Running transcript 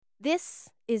This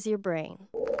is your brain.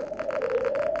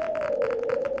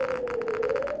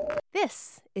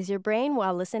 This is your brain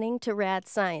while listening to Rad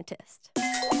Scientist.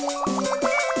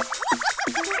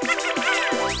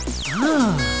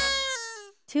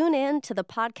 Tune in to the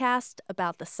podcast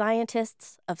about the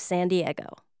scientists of San Diego.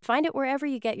 Find it wherever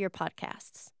you get your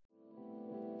podcasts.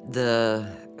 The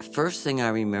first thing I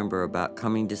remember about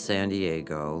coming to San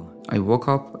Diego, I woke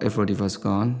up, everybody was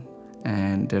gone,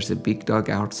 and there's a big dog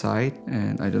outside,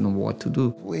 and I don't know what to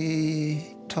do.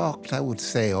 We talked, I would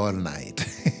say, all night.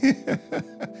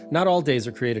 Not all days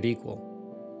are created equal.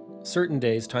 Certain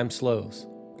days, time slows,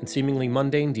 and seemingly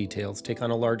mundane details take on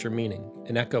a larger meaning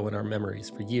and echo in our memories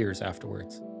for years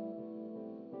afterwards.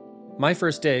 My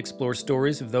First Day explores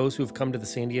stories of those who have come to the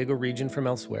San Diego region from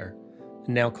elsewhere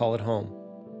and now call it home.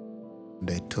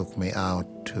 They took me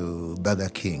out to Burger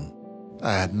King.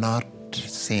 I had not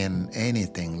seen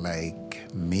anything like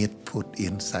meat put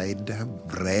inside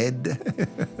bread.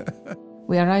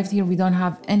 We arrived here, we don't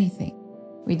have anything.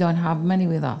 We don't have money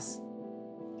with us.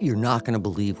 you're not going to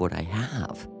believe what I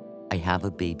have. I have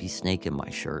a baby snake in my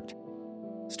shirt.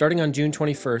 Starting on June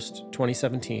 21st,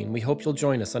 2017, we hope you'll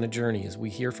join us on a journey as we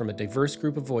hear from a diverse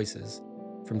group of voices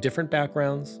from different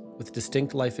backgrounds with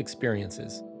distinct life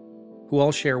experiences who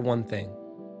all share one thing.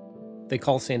 They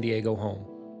call San Diego home.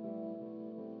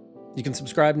 You can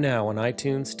subscribe now on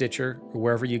iTunes, Stitcher, or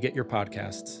wherever you get your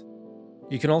podcasts.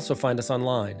 You can also find us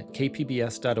online at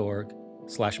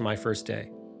kpbs.org/myfirstday.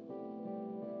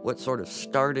 What sort of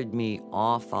started me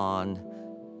off on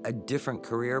a different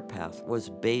career path was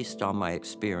based on my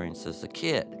experience as a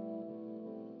kid.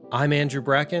 I'm Andrew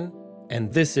Bracken,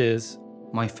 and this is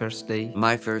My First Day.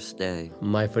 My first day.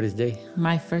 My first day.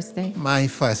 My first day. My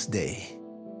first day.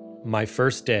 My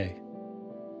First Day.